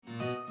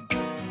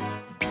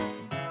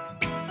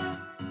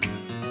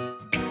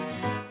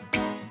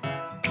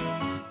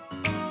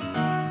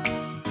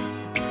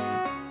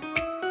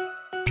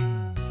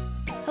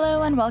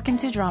everyone. Welcome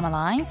to Drama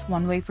Lines,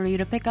 one way for you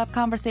to pick up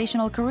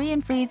conversational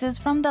Korean phrases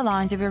from the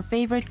lines of your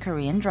favorite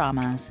Korean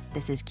dramas.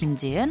 This is Kim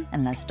Ji-eun,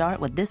 and let's start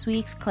with this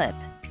week's clip.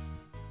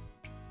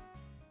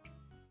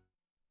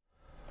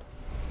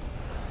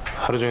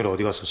 하루 종일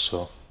어디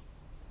갔었어?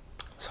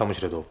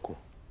 사무실에도 없고.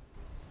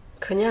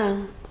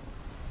 그냥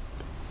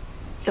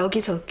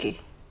여기저기.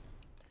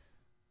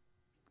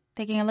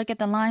 Taking a look at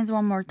the lines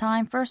one more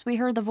time. First, we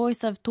heard the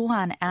voice of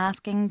Do-han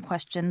asking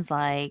questions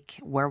like,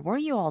 where were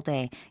you all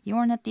day? You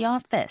weren't at the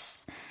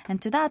office.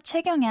 And to that,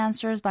 Chae-kyung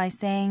answers by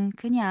saying,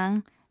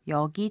 그냥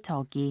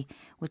여기저기,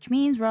 which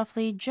means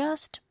roughly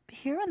just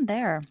here and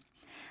there.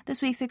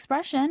 This week's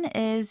expression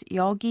is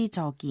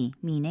여기저기,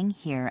 meaning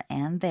here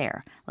and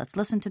there. Let's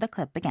listen to the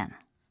clip again.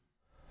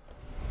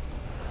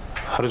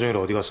 하루 종일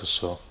어디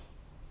갔었어?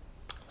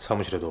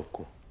 사무실에도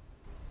없고.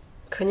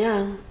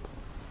 그냥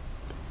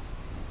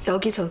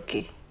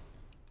여기저기.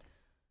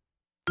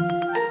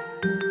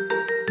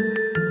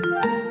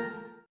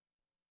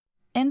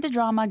 In the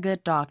drama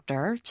Good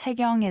Doctor,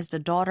 Chae-kyung is the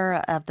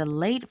daughter of the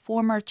late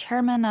former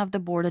chairman of the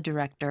board of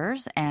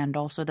directors and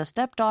also the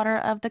stepdaughter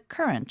of the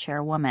current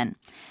chairwoman.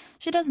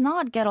 She does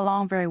not get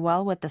along very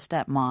well with the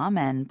stepmom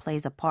and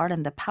plays a part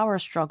in the power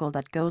struggle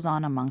that goes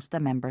on amongst the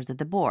members of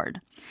the board.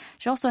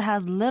 She also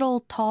has little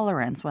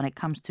tolerance when it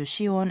comes to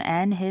Shiwon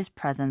and his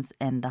presence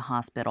in the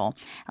hospital.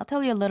 I'll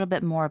tell you a little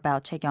bit more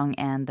about Chae-kyung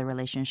and the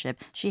relationship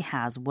she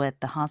has with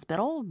the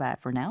hospital, but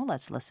for now,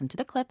 let's listen to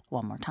the clip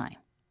one more time.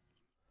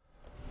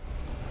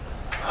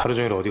 하루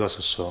종일 어디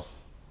갔었어?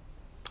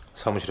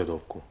 사무실에도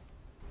없고.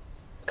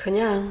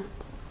 그냥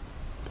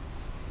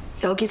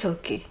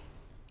여기저기.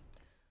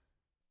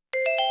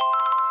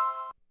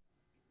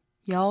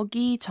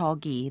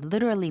 여기저기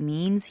literally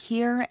means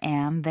here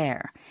and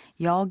there.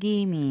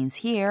 여기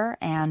means here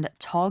and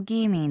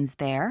저기 means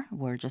there.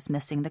 We're just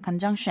missing the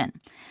conjunction.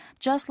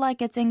 Just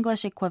like its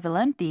English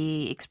equivalent,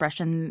 the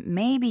expression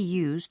may be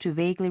used to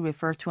vaguely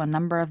refer to a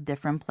number of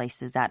different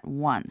places at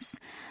once.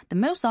 The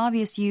most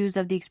obvious use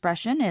of the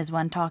expression is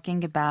when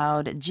talking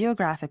about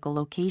geographical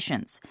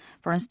locations.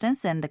 For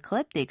instance, in the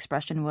clip, the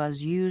expression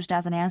was used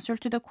as an answer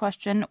to the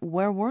question,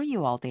 where were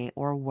you all day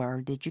or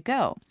where did you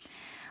go?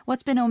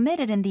 What's been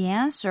omitted in the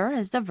answer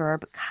is the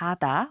verb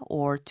가다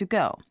or to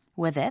go.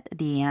 With it,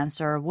 the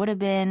answer would have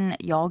been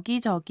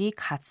여기저기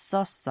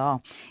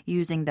갔었어,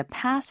 using the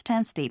past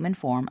tense statement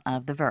form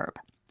of the verb.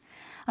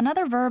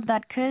 Another verb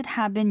that could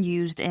have been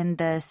used in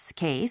this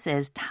case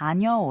is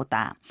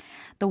다녀오다.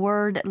 The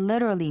word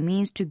literally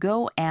means to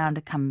go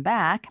and come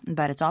back,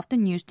 but it's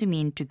often used to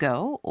mean to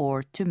go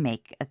or to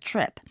make a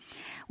trip.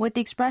 With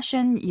the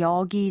expression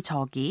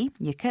여기저기,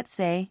 you could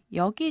say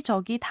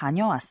여기저기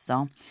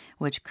다녀왔어,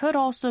 which could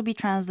also be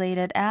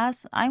translated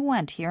as I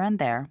went here and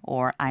there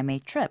or I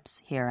made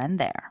trips here and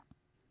there.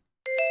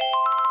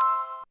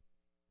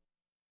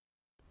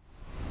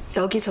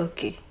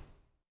 여기저기.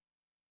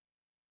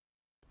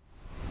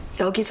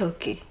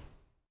 여기저기.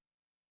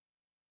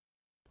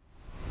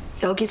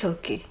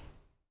 여기저기.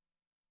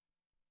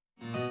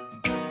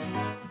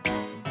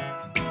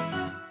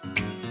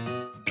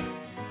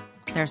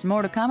 There's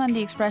more to come on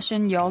the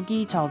expression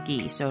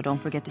여기저기, so don't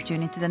forget to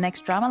tune into the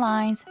next Drama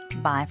Lines.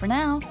 Bye for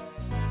now.